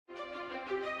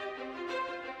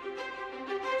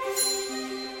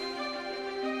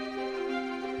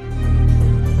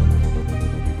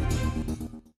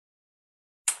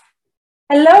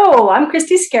Hello, I'm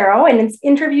Christy Scarrow, and in this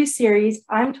interview series,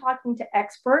 I'm talking to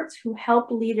experts who help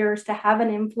leaders to have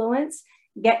an influence,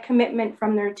 get commitment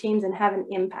from their teams, and have an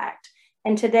impact.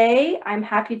 And today, I'm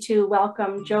happy to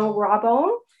welcome Jo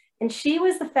Rawbone, and she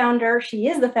is the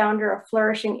founder of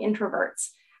Flourishing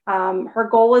Introverts. Her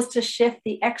goal is to shift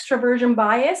the extroversion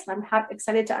bias, and I'm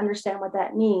excited to understand what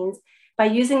that means, by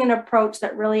using an approach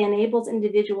that really enables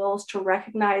individuals to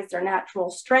recognize their natural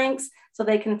strengths so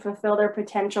they can fulfill their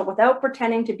potential without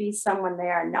pretending to be someone they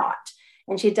are not.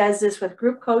 And she does this with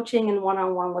group coaching and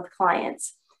one-on-one with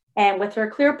clients. And with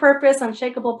her clear purpose,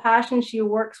 unshakable passion, she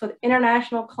works with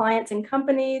international clients and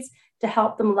companies to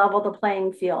help them level the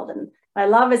playing field. And what I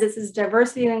love is this is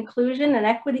diversity and inclusion and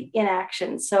equity in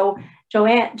action. So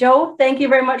Jo, thank you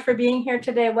very much for being here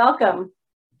today. Welcome.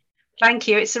 Thank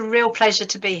you. It's a real pleasure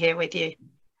to be here with you.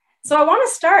 So I want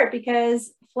to start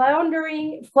because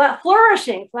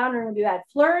flourishing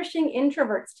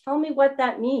introverts. Tell me what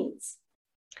that means.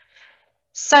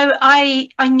 So I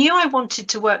knew I wanted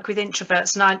to work with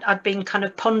introverts, and I'd been kind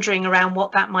of pondering around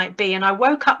what that might be. And I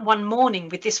woke up one morning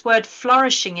with this word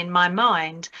flourishing in my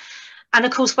mind. And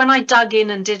of course, when I dug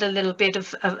in and did a little bit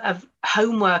of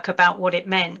homework about what it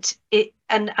meant,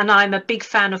 and I'm a big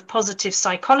fan of positive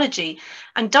psychology,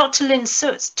 and Dr. Lynn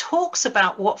Sutz talks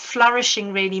about what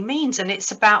flourishing really means. And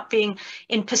it's about being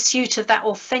in pursuit of that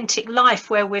authentic life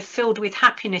where we're filled with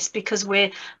happiness because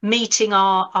we're meeting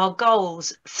our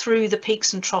goals through the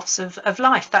peaks and troughs of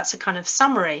life. That's a kind of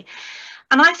summary.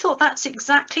 And I thought that's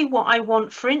exactly what I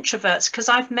want for introverts, because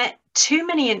I've met too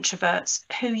many introverts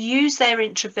who use their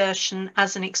introversion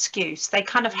as an excuse. They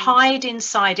kind of hide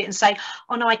inside it and say,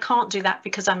 oh, no, I can't do that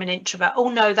because I'm an introvert. Oh,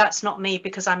 no, that's not me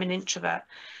because I'm an introvert.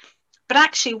 But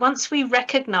actually, once we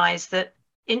recognize that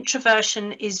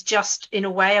introversion is just in a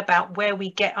way about where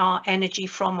we get our energy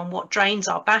from and what drains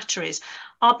our batteries,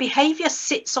 our behavior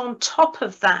sits on top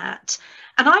of that.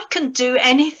 And I can do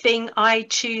anything I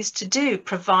choose to do,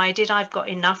 provided I've got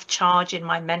enough charge in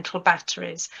my mental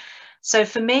batteries. So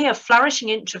for me, a flourishing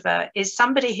introvert is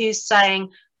somebody who's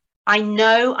saying, I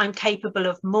know I'm capable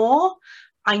of more.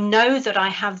 I know that I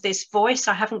have this voice.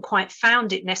 I haven't quite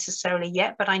found it necessarily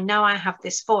yet, but I know I have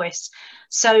this voice.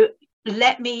 So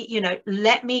let me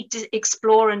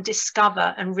explore and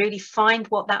discover and really find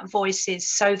what that voice is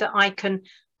so that I can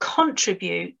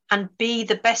contribute and be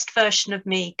the best version of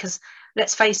me, because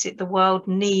let's face it, the world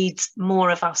needs more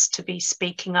of us to be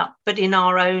speaking up, but in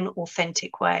our own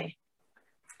authentic way.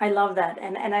 I love that.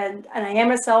 And I am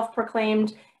a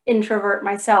self-proclaimed introvert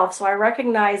myself. So I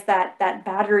recognize that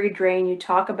battery drain you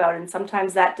talk about, and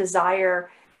sometimes that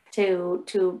desire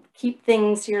to keep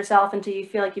things to yourself until you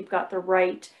feel like you've got the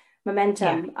right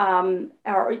momentum,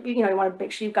 or you want to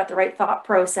make sure you've got the right thought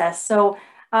process. So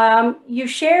you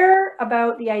share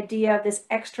about the idea of this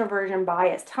extroversion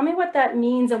bias. Tell me what that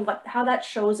means and how that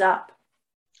shows up.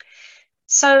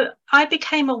 So I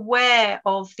became aware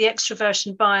of the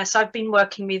extroversion bias. I've been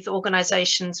working with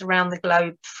organizations around the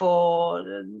globe for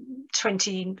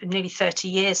nearly 30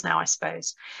 years now, I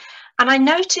suppose. And I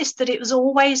noticed that it was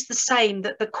always the same,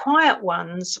 that the quiet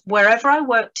ones, wherever I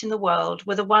worked in the world,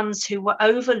 were the ones who were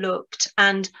overlooked,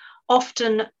 and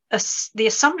often the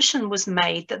assumption was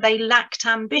made that they lacked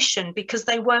ambition because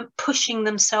they weren't pushing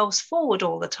themselves forward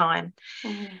all the time.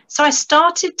 Mm-hmm. So I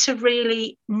started to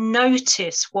really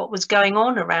notice what was going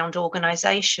on around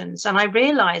organizations, and I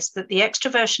realized that the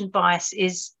extroversion bias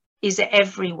is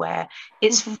everywhere.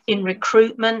 It's in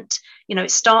recruitment, it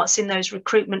starts in those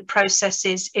recruitment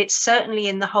processes. It's certainly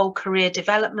in the whole career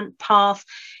development path.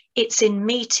 It's in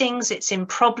meetings, it's in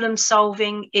problem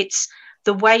solving, it's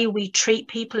the way we treat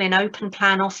people in open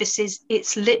plan offices.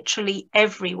 It's literally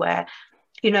everywhere.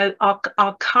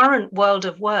 Our current world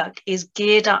of work is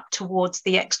geared up towards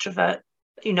the extrovert,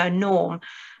 norm.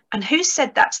 And who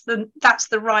said that's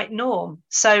the right norm?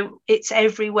 So it's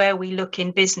everywhere we look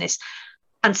in business.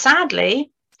 And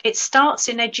sadly, it starts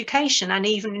in education and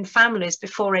even in families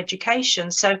before education.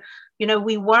 So,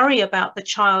 we worry about the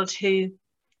child who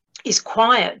is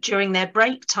quiet during their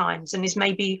break times and is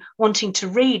maybe wanting to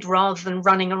read rather than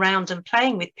running around and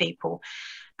playing with people.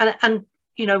 And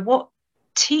what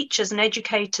teachers and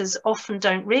educators often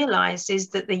don't realize is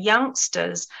that the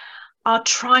youngsters are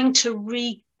trying to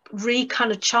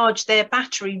kind of charge their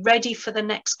battery, ready for the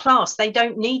next class. They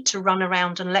don't need to run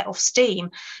around and let off steam.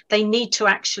 They need to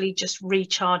actually just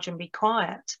recharge and be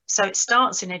quiet. So it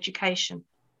starts in education.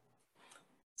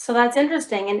 So that's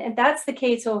interesting. And if that's the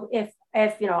case, so if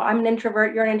I'm an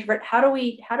introvert, you're an introvert, how do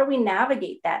we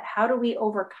navigate that? How do we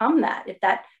overcome that if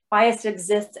that bias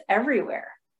exists everywhere?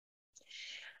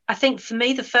 I think for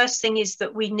me, the first thing is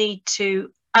that we need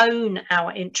to own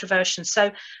our introversion.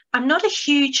 So I'm not a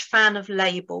huge fan of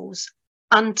labels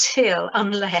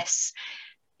unless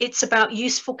it's about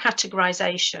useful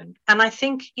categorization. And I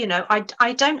think, you know,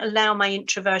 I don't allow my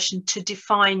introversion to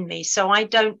define me. So I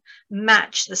don't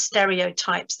match the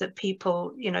stereotypes that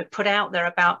people, you know, put out there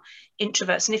about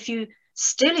introverts. And if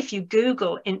you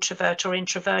Google introvert or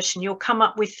introversion, you'll come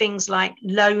up with things like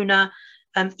loner,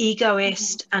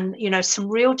 egoist, and, you know, some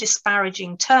real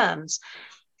disparaging terms.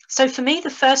 So for me,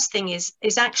 the first thing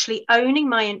is actually owning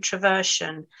my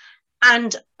introversion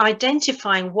and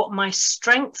identifying what my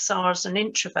strengths are as an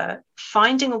introvert,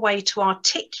 finding a way to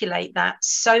articulate that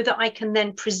so that I can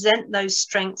then present those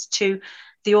strengths to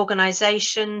the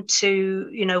organization, to,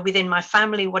 you know, within my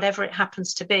family, whatever it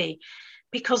happens to be,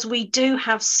 because we do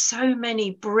have so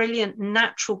many brilliant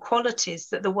natural qualities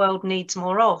that the world needs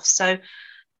more of. So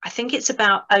I think it's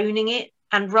about owning it,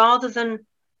 and rather than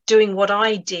doing what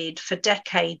I did for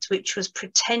decades, which was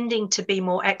pretending to be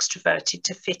more extroverted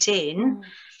to fit in,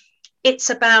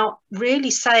 it's about really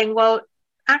saying, well,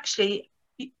 actually,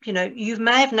 you know, you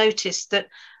may have noticed that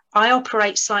I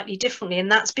operate slightly differently,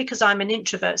 and that's because I'm an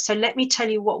introvert. So let me tell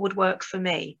you what would work for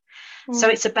me. So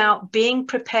it's about being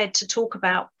prepared to talk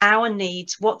about our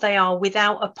needs, what they are,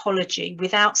 without apology,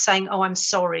 without saying, oh, I'm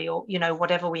sorry, or, you know,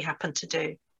 whatever we happen to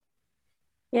do.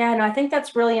 Yeah, and I think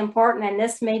that's really important. And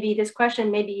this question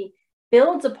maybe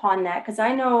builds upon that, because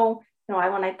I know, you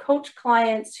know, when I coach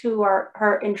clients who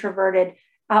are introverted,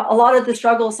 a lot of the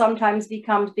struggle sometimes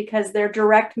becomes because their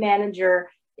direct manager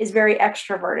is very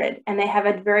extroverted and they have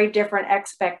a very different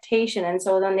expectation. And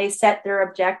so then they set their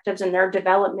objectives and their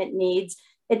development needs.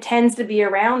 It tends to be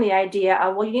around the idea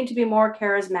of, well, you need to be more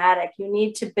charismatic. You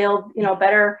need to build, you know,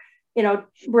 better, you know,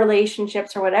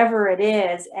 relationships or whatever it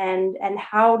is. And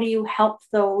how do you help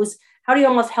those? How do you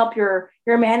almost help your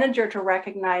manager to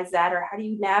recognize that? Or how do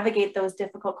you navigate those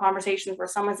difficult conversations where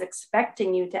someone's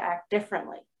expecting you to act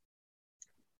differently?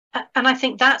 And I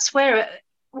think that's where,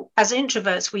 as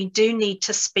introverts, we do need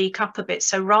to speak up a bit.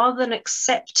 So rather than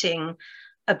accepting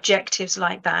objectives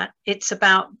like that, it's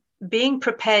about being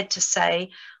prepared to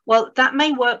say, well, that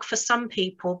may work for some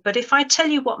people, but if I tell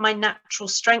you what my natural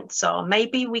strengths are,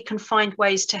 maybe we can find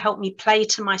ways to help me play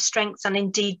to my strengths and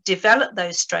indeed develop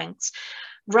those strengths,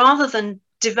 rather than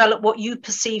develop what you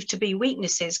perceive to be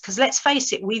weaknesses. Because let's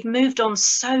face it, we've moved on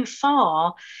so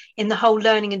far in the whole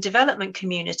learning and development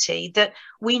community that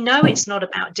we know it's not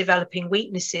about developing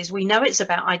weaknesses. We know it's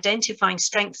about identifying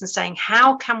strengths and saying,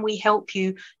 how can we help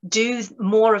you do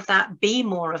more of that, be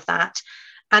more of that,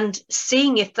 and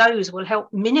seeing if those will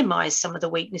help minimize some of the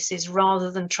weaknesses rather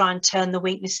than try and turn the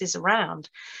weaknesses around.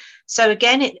 So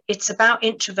again, it's about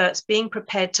introverts being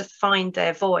prepared to find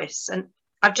their voice. And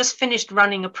I've just finished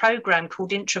running a program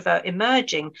called Introvert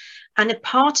Emerging, and a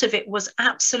part of it was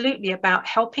absolutely about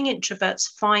helping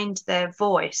introverts find their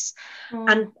voice,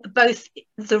 and both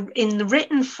in the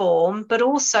written form, but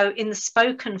also in the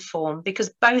spoken form, because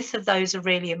both of those are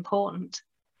really important.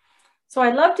 So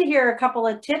I'd love to hear a couple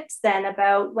of tips then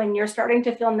about when you're starting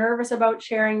to feel nervous about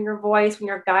sharing your voice, when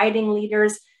you're guiding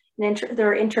leaders and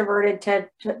they're introverted to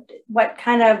what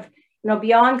kind of, you know,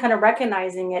 beyond kind of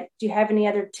recognizing it, do you have any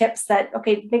other tips that,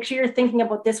 okay, make sure you're thinking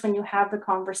about this when you have the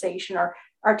conversation, or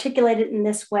articulate it in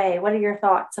this way? What are your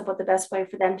thoughts about the best way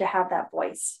for them to have that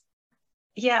voice?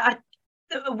 Yeah,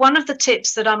 one of the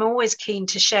tips that I'm always keen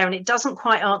to share, and it doesn't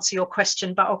quite answer your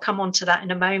question, but I'll come on to that in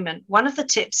a moment. One of the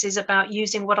tips is about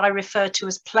using what I refer to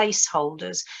as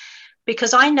placeholders,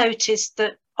 because I noticed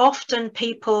that often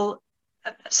people,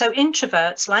 so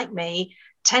introverts like me,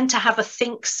 tend to have a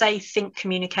think, say, think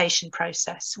communication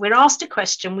process. We're asked a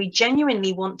question, we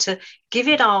genuinely want to give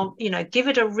it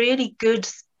a really good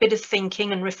bit of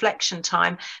thinking and reflection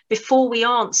time before we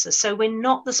answer. So we're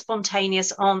not the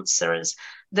spontaneous answerers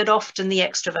that often the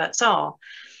extroverts are.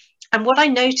 And what I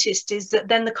noticed is that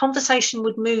then the conversation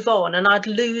would move on and I'd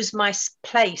lose my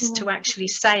place to actually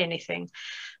say anything.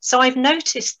 So I've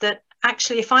noticed that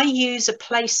actually if I use a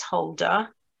placeholder,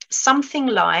 something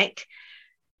like,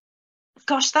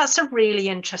 gosh, that's a really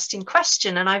interesting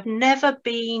question, and I've never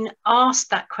been asked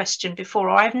that question before,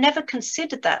 or I've never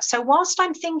considered that. So whilst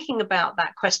I'm thinking about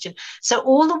that question, so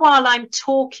all the while I'm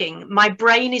talking, my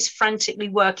brain is frantically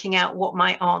working out what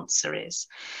my answer is.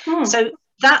 So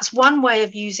that's one way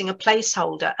of using a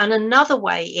placeholder. And another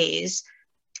way is,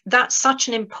 that's such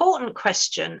an important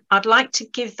question, I'd like to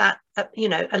give that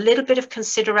a little bit of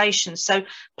consideration, so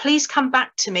please come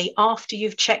back to me after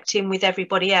you've checked in with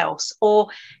everybody else, or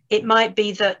it might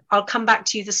be that I'll come back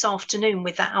to you this afternoon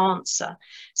with that answer.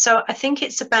 So I think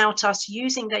it's about us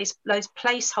using those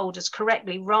placeholders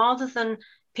correctly, rather than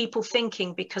people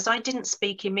thinking because I didn't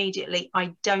speak immediately,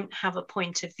 I don't have a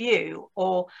point of view,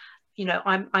 or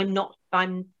I'm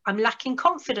lacking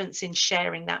confidence in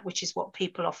sharing that, which is what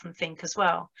people often think as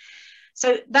well.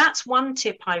 So that's one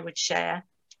tip I would share.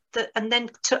 And then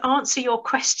to answer your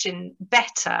question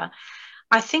better,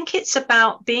 I think it's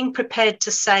about being prepared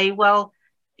to say, well,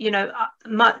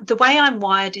 the way I'm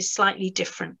wired is slightly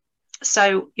different.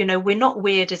 So, we're not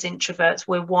weird as introverts,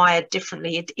 we're wired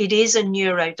differently. It is a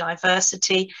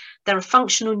neurodiversity. There are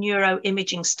functional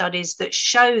neuroimaging studies that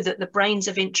show that the brains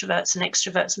of introverts and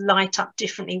extroverts light up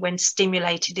differently when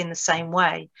stimulated in the same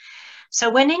way.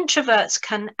 So when introverts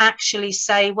can actually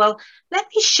say, well, let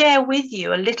me share with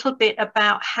you a little bit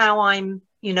about how I'm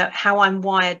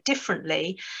wired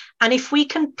differently. And if we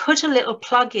can put a little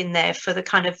plug in there for the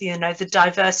kind of, the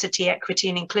diversity, equity,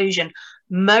 and inclusion,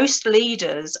 most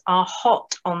leaders are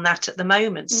hot on that at the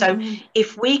moment. Mm-hmm. So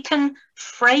if we can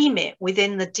frame it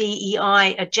within the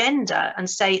DEI agenda and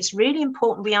say it's really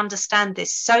important we understand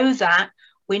this so that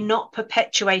we're not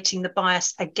perpetuating the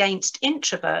bias against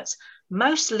introverts,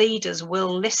 most leaders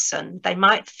will listen. They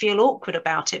might feel awkward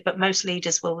about it, but most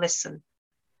leaders will listen.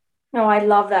 No, I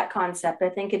love that concept. I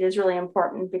think it is really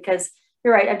important because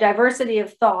you're right. A diversity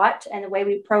of thought and the way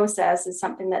we process is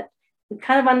something that we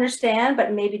kind of understand,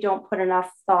 but maybe don't put enough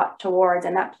thought towards.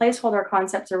 And that placeholder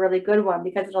concept's a really good one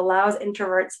because it allows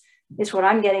introverts, is what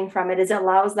I'm getting from it, is it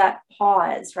allows that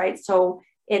pause, right? So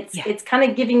it's kind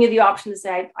of giving you the option to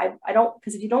say, I don't,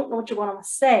 because if you don't know what you want to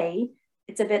say,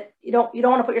 it's a bit, you don't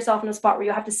want to put yourself in a spot where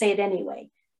you have to say it anyway.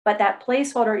 But that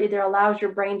placeholder either allows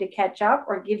your brain to catch up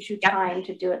or gives you time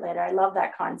to do it later. I love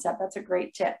that concept. That's a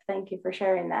great tip. Thank you for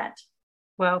sharing that.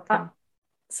 Welcome.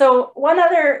 So one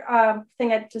other thing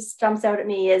that just jumps out at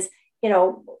me is,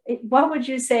 what would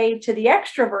you say to the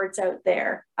extroverts out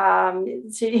there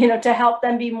to help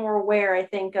them be more aware, I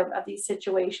think, of these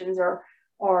situations or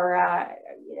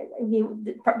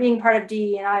being part of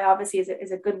DE&I obviously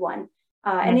is a good one.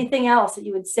 Anything else that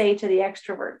you would say to the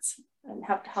extroverts and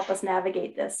help us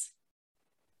navigate this?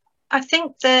 I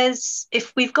think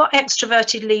if we've got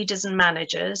extroverted leaders and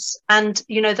managers, and,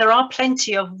 there are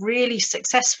plenty of really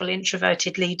successful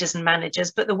introverted leaders and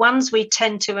managers, but the ones we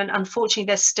tend to, and unfortunately,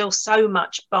 there's still so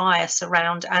much bias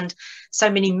around and so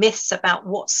many myths about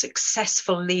what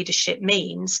successful leadership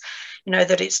means,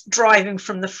 that it's driving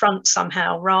from the front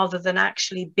somehow rather than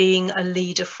actually being a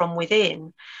leader from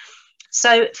within.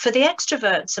 So for the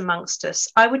extroverts amongst us,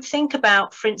 I would think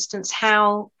about, for instance,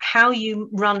 how you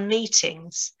run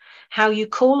meetings, how you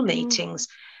call meetings,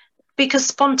 because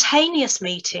spontaneous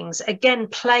meetings, again,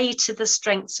 play to the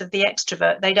strengths of the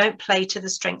extrovert. They don't play to the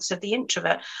strengths of the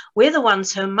introvert. We're the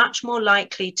ones who are much more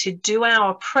likely to do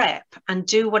our prep and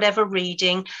do whatever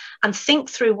reading and think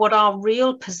through what our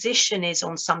real position is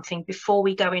on something before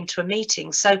we go into a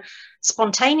meeting. So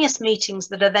spontaneous meetings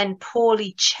that are then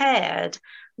poorly chaired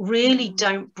really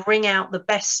don't bring out the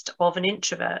best of an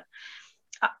introvert.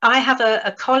 I have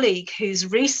a colleague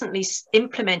who's recently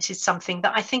implemented something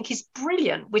that I think is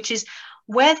brilliant, which is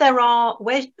where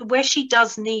she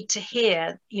does need to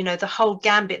hear, the whole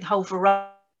gambit, the whole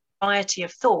variety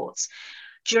of thoughts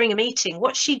during a meeting.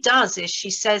 What she does is she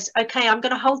says, okay, I'm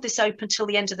going to hold this open till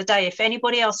the end of the day. If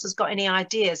anybody else has got any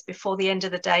ideas before the end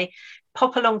of the day,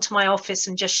 pop along to my office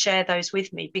and just share those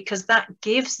with me, because that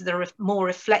gives the more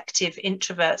reflective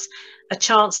introverts a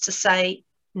chance to say,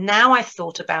 now I've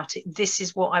thought about it, this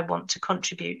is what I want to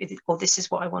contribute, or this is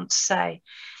what I want to say.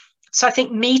 So I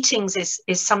think meetings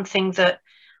is something that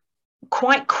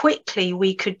quite quickly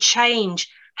we could change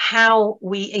how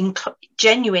we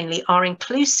genuinely are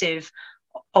inclusive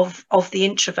of the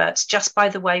introverts just by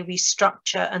the way we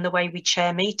structure and the way we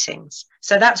chair meetings.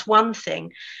 So that's one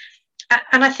thing.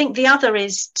 And I think the other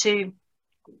is to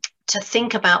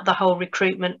think about the whole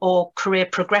recruitment or career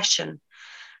progression.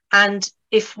 And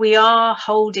if we are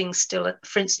holding still,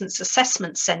 for instance,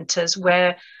 assessment centres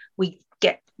where we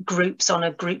get groups on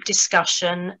a group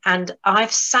discussion, and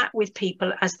I've sat with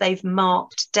people as they've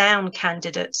marked down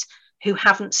candidates who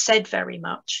haven't said very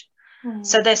much.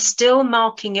 So they're still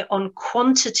marking it on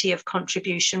quantity of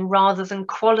contribution rather than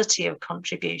quality of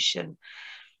contribution.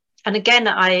 And again,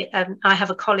 I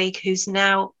have a colleague who's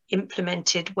now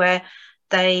implemented where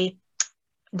they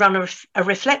run a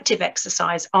reflective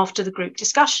exercise after the group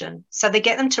discussion. So they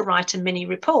get them to write a mini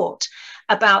report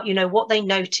about, what they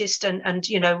noticed and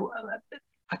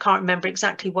I can't remember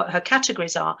exactly what her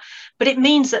categories are, but it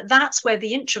means that that's where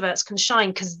the introverts can shine,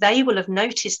 because they will have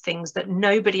noticed things that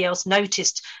nobody else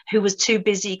noticed who was too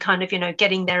busy kind of,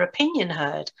 getting their opinion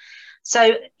heard.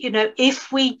 So,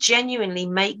 if we genuinely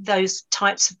make those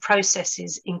types of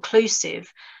processes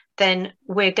inclusive, then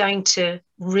we're going to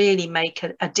really make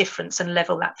a difference and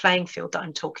level that playing field that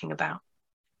I'm talking about.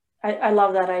 I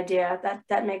love that idea.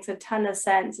 That makes a ton of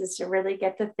sense, is to really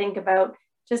get to think about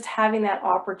just having that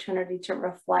opportunity to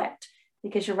reflect,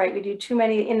 because you're right, we do too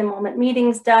many in the moment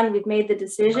meetings done, we've made the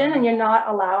decision, and you're not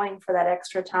allowing for that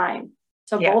extra time.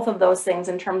 So both of those things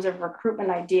in terms of recruitment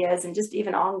ideas and just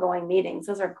even ongoing meetings,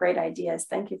 those are great ideas.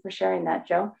 Thank you for sharing that,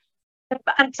 Jo.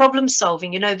 And problem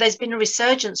solving, you know, there's been a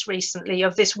resurgence recently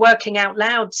of this working out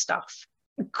loud stuff.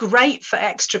 Great for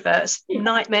extroverts,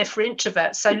 nightmare for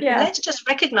introverts. So let's just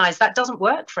recognize that doesn't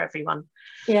work for everyone.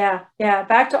 Yeah.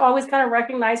 Back to always kind of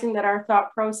recognizing that our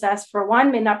thought process for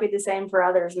one may not be the same for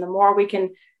others. And the more we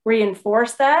can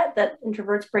reinforce that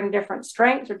introverts bring different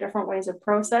strengths or different ways of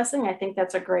processing, I think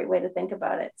that's a great way to think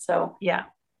about it. So yeah.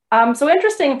 So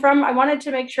interesting. I wanted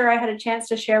to make sure I had a chance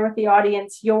to share with the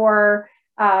audience your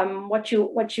what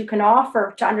you can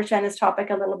offer to understand this topic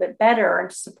a little bit better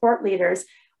and to support leaders.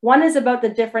 One is about the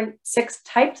different 6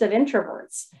 types of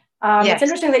introverts. It's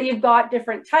interesting that you've got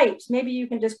different types. Maybe you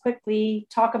can just quickly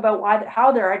talk about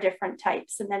how there are different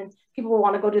types, and then people will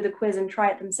want to go to the quiz and try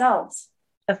it themselves.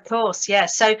 Of course, yeah.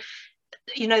 So,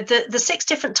 you know, the 6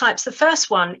 different types. The first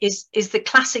one is the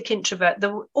classic introvert,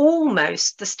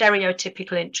 almost the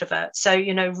stereotypical introvert. So,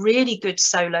 you know, really good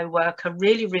solo worker,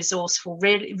 really resourceful,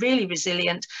 really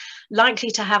resilient, likely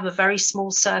to have a very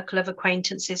small circle of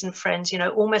acquaintances and friends, you know,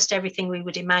 almost everything we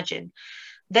would imagine.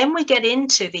 Then we get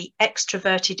into the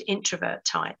extroverted introvert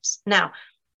types. Now,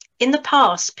 in the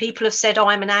past, people have said, oh,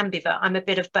 I'm an ambivert, I'm a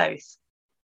bit of both.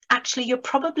 Actually, you're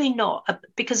probably not,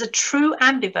 because a true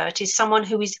ambivert is someone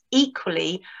who is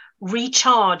equally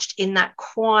recharged in that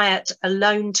quiet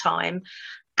alone time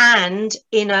and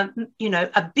in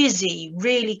a busy,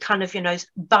 really kind of, you know,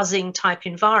 buzzing type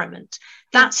environment.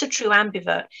 That's a true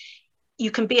ambivert.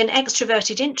 You can be an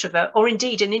extroverted introvert, or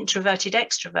indeed an introverted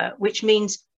extrovert, which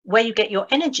means where you get your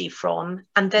energy from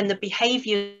and then the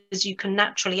behaviors you can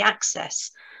naturally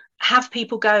access. Have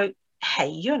people go, hey,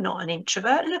 you're not an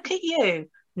introvert, look at you.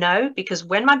 No, because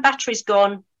when my battery's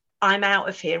gone, I'm out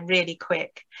of here really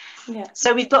quick. Yeah.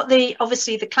 So we've got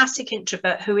obviously the classic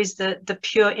introvert, who is the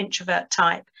pure introvert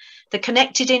type, the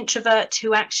connected introvert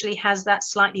who actually has that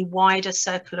slightly wider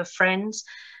circle of friends,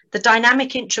 the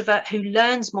dynamic introvert who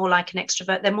learns more like an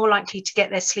extrovert. They're more likely to get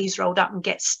their sleeves rolled up and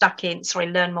get stuck in.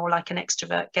 Learn more like an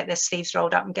extrovert, get their sleeves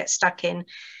rolled up and get stuck in.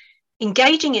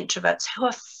 Engaging introverts who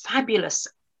are fabulous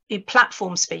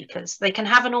platform speakers. They can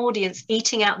have an audience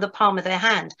eating out the palm of their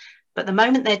hand, but the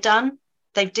moment they're done,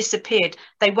 they've disappeared.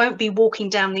 They won't be walking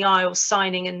down the aisle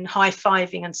signing and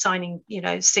high-fiving and signing, you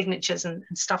know, signatures and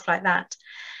stuff like that.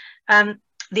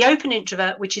 The open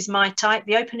introvert, which is my type,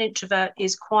 the open introvert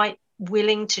is quite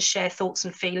willing to share thoughts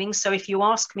and feelings. So if you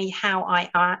ask me how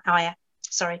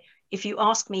if you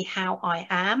ask me how I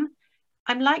am,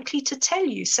 I'm likely to tell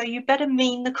you, so you better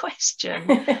mean the question.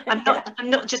 I'm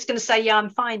not just going to say, yeah,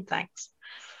 I'm fine, thanks.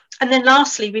 And then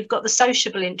lastly, we've got the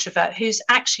sociable introvert, who's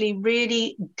actually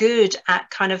really good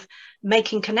at kind of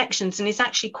making connections and is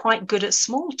actually quite good at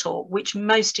small talk, which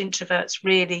most introverts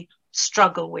really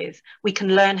struggle with. We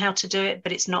can learn how to do it,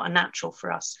 but it's not a natural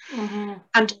for us. Mm-hmm.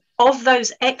 And of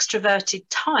those extroverted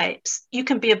types, you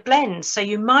can be a blend. So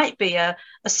you might be a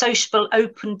sociable,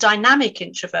 open, dynamic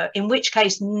introvert, in which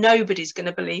case nobody's going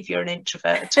to believe you're an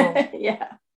introvert at all. Yeah.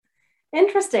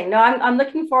 Interesting. No, I'm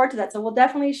looking forward to that. So we'll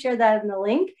definitely share that in the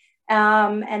link.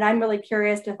 And I'm really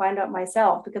curious to find out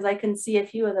myself, because I can see a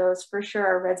few of those for sure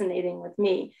are resonating with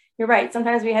me. You're right.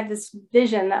 Sometimes we have this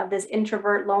vision of this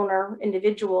introvert loner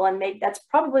individual, and that's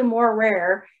probably more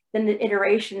rare than the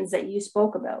iterations that you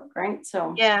spoke about, right?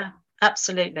 So yeah,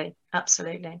 absolutely.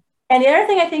 Absolutely. And the other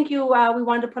thing I think we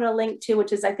wanted to put a link to,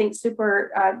 which is I think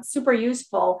super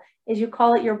useful, is you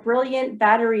call it your brilliant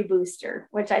battery booster,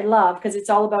 which I love because it's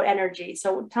all about energy.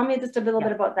 So tell me just a little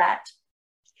bit about that.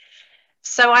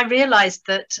 So I realized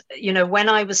that, you know, when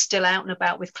I was still out and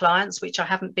about with clients, which I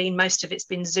haven't been, most of it's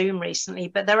been Zoom recently,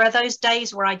 but there are those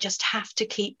days where I just have to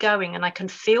keep going and I can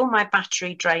feel my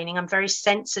battery draining. I'm very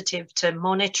sensitive to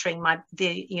monitoring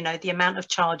the amount of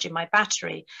charge in my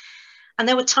battery. And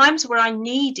there were times where I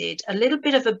needed a little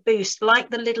bit of a boost,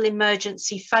 like the little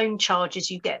emergency phone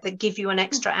charges you get that give you an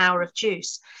extra hour of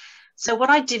juice. So what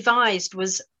I devised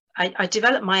was I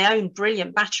developed my own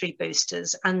brilliant battery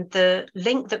boosters, and the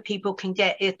link that people can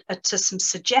get to some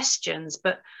suggestions,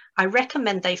 but I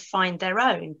recommend they find their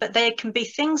own. But they can be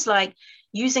things like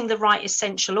using the right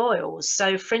essential oils.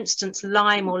 So for instance,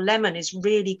 lime or lemon is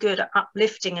really good at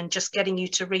uplifting and just getting you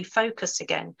to refocus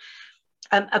again.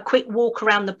 A quick walk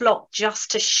around the block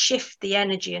just to shift the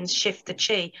energy and shift the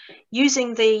chi.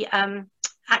 Using the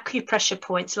acupressure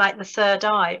points like the third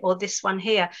eye or this one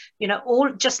here, you know, all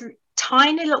just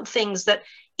tiny little things that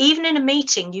even in a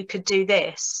meeting you could do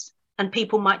this and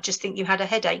people might just think you had a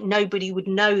headache. Nobody would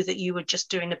know that you were just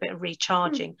doing a bit of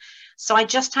recharging. So I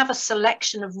just have a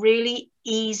selection of really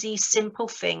easy, simple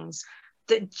things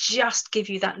that just give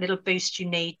you that little boost you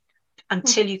need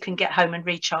until you can get home and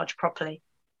recharge properly.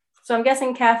 So I'm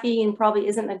guessing caffeine probably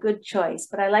isn't a good choice,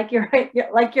 but I like your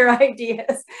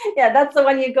ideas. Yeah, that's the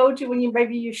one you go to when you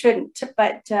maybe you shouldn't.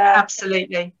 But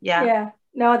absolutely, yeah. Yeah,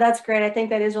 no, that's great. I think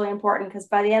that is really important because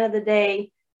by the end of the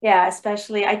day, yeah,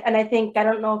 especially, I think, I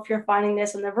don't know if you're finding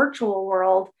this in the virtual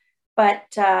world, but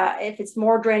if it's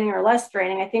more draining or less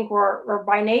draining, I think we're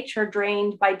by nature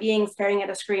drained by being staring at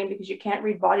a screen because you can't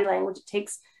read body language. It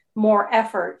takes more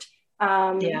effort.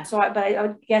 Yeah. But I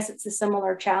would guess it's a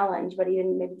similar challenge, but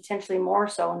even maybe potentially more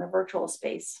so in the virtual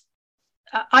space.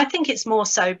 I think it's more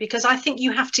so because I think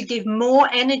you have to give more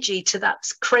energy to that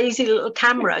crazy little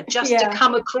camera just to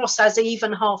come across as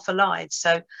even half alive.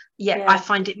 So yeah, I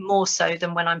find it more so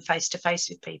than when I'm face to face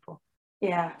with people.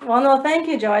 Yeah. Well, no, thank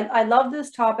you, Jo. I love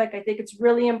this topic. I think it's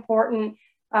really important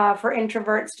for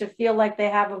introverts to feel like they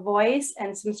have a voice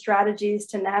and some strategies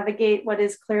to navigate what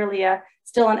is clearly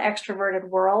still an extroverted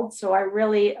world. So I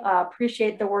really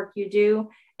appreciate the work you do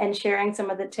and sharing some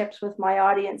of the tips with my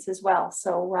audience as well.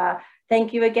 So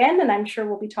thank you again, and I'm sure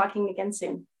we'll be talking again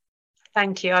soon.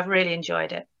 Thank you. I've really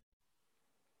enjoyed it.